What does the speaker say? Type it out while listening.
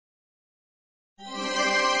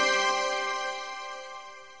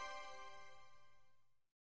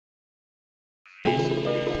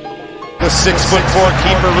with 6'4"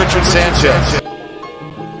 keeper Richard Sanchez.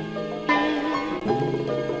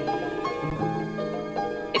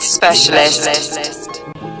 It's specialist.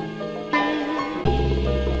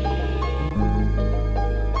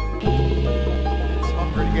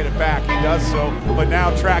 Hungry to get it back, he does so, but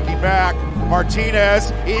now tracking back,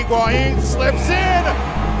 Martinez, Higuaín slips in!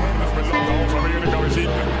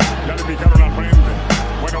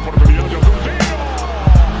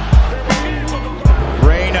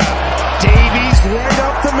 Reina, Davies right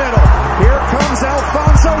up the middle, here comes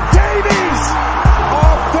Alphonso Davies!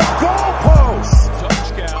 Off the goalpost!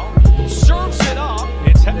 Touchdown, serves it up,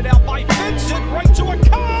 it's headed out by Vincent, right to a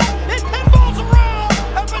car, it pinballs around,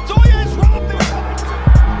 and Bedoya is robbed there.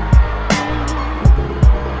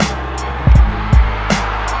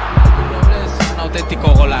 Es un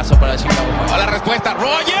auténtico golazo para Chicago. A la respuesta,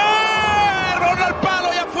 Roger, rola al palo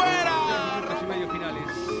y afuera. Los medio finales.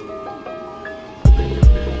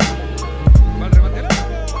 Va el remate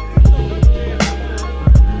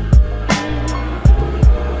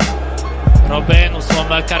Robben u svom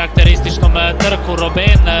karakterističnom trku.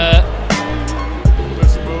 Robben.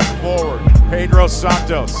 Let's move forward. Pedro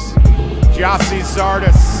Santos, Jossi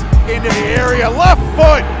Zardes into the area, left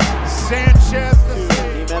foot. Sanchez to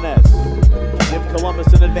save. Jimenez, give Columbus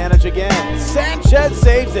an advantage again. Sanchez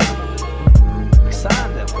saves it.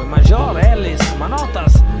 Alexander, poi Major, Ellis,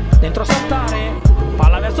 Manotas, dentro a saltare,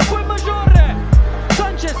 palla verso quel Major,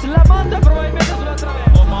 Sanchez la manda probabilmente sulla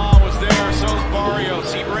traversa. Lamar was there, so's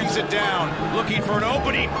Barrios, he brings it down, looking for an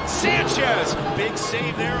opening, Sanchez, big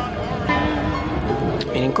save there on Barrios.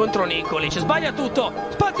 In incontro Nikolic, sbaglia tutto,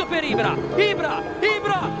 spazio per Ibra,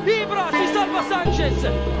 si salva Sanchez,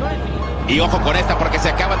 non è finita. Y ojo con esta porque se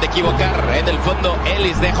acaban de equivocar. En el fondo,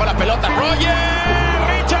 Ellis dejó la pelota. Roger,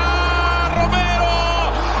 Richard,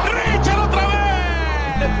 Romero, Richard otra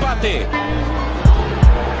vez. Empate.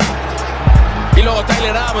 Y luego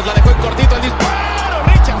Tyler Ramos la dejó en cortito el disparo.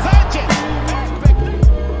 Richard Sánchez.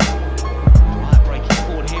 Breaking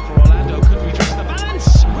forward here for Orlando, could redress the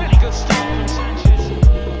balance. Really good start from Sanchez.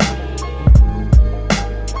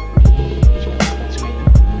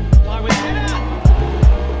 Fly with a header.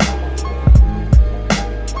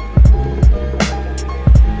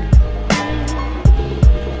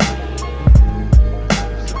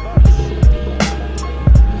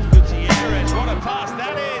 Gutierrez, what a pass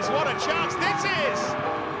that is, what a chance this is.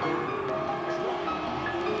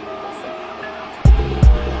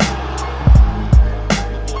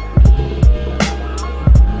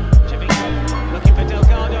 Looking for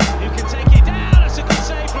Delgado, who can take it down. That's a good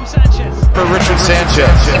save from Sanchez. For Richard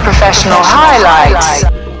Sanchez. Professional highlights.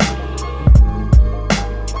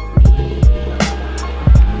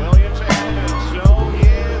 Williams ahead of him, so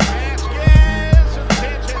is Sanchez, and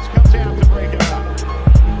Sanchez comes out to break it up.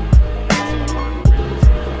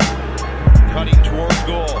 Cutting towards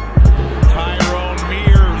goal. Tyrone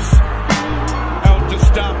Mears out to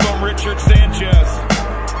stop him. Richard Sanchez.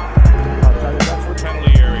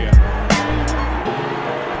 Penalty area.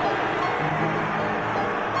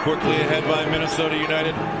 Quickly ahead by Minnesota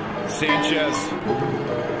United. Sanchez.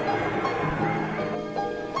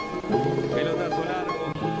 Pelotazo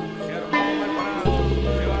largo. Quedaron mal parados.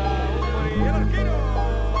 Se va Humboldt y el arquero.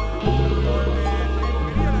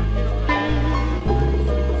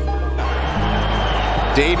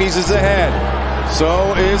 Davies is ahead.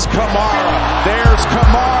 So is Kamara. There's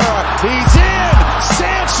Kamara. He's in.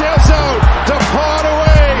 Sanchez out. Depart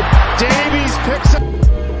away. Davies picks up.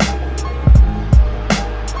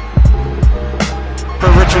 For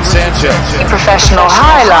Richard Sanchez. Professional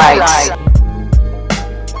highlights.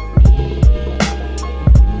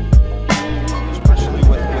 Especially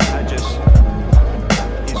with Sanchez.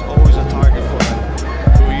 He's always a target for him.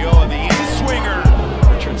 Ulloa, the in-swinger.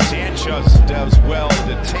 Richard Sanchez does well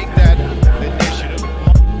to take that initiative.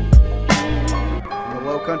 In the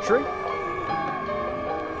low country.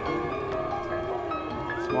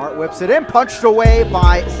 Smart whips it in, punched away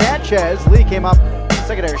by Sanchez. Lee came up,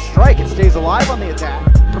 secondary strike, it stays alive on the attack.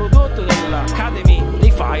 Prodotto dell'Academy dei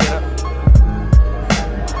Fire.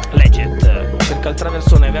 Leggett cerca il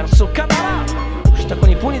traversone verso Canara, uscita con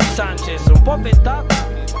i pugni di Sanchez, un po' avventata.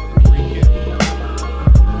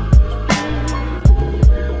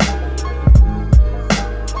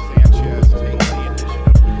 Sanchez takes the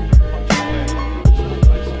initiative.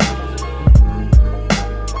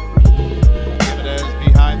 Jimenez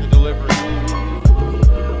behind the delivery.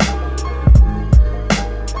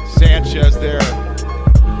 Sanchez there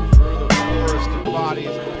through the forest of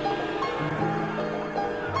bodies.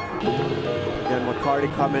 Again, McCarty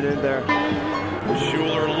coming in there.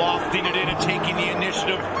 Schuler lofting it in and taking the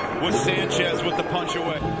initiative with Sanchez with the punch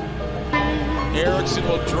away. Erickson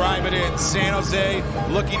will drive it in. San Jose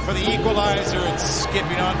looking for the equalizer and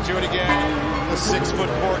skipping onto it again. The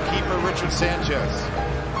 6'4" keeper, Richard Sanchez.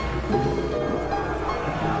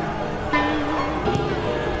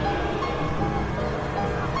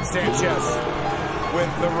 Sanchez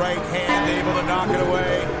with the right hand, able to knock it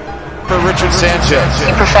away. For Richard Sanchez.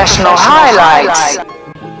 Professional highlights.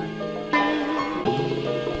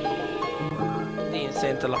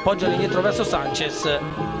 Vincent l'appoggio all'indietro verso Sanchez.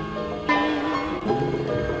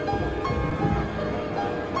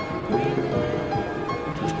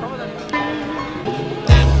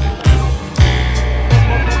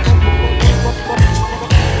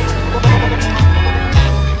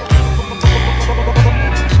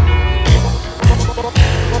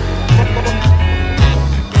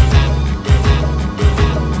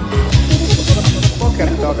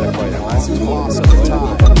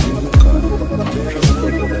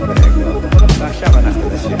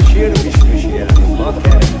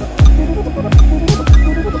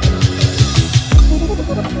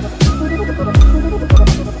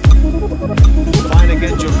 Fine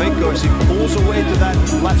again, Jovinko as he pulls away to that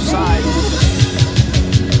left side.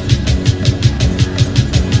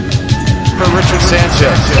 For Richard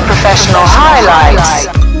Sanchez. Professional highlights.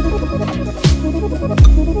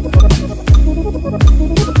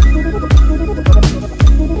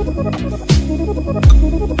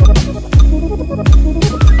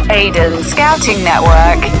 Aiden Scouting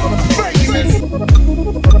Network.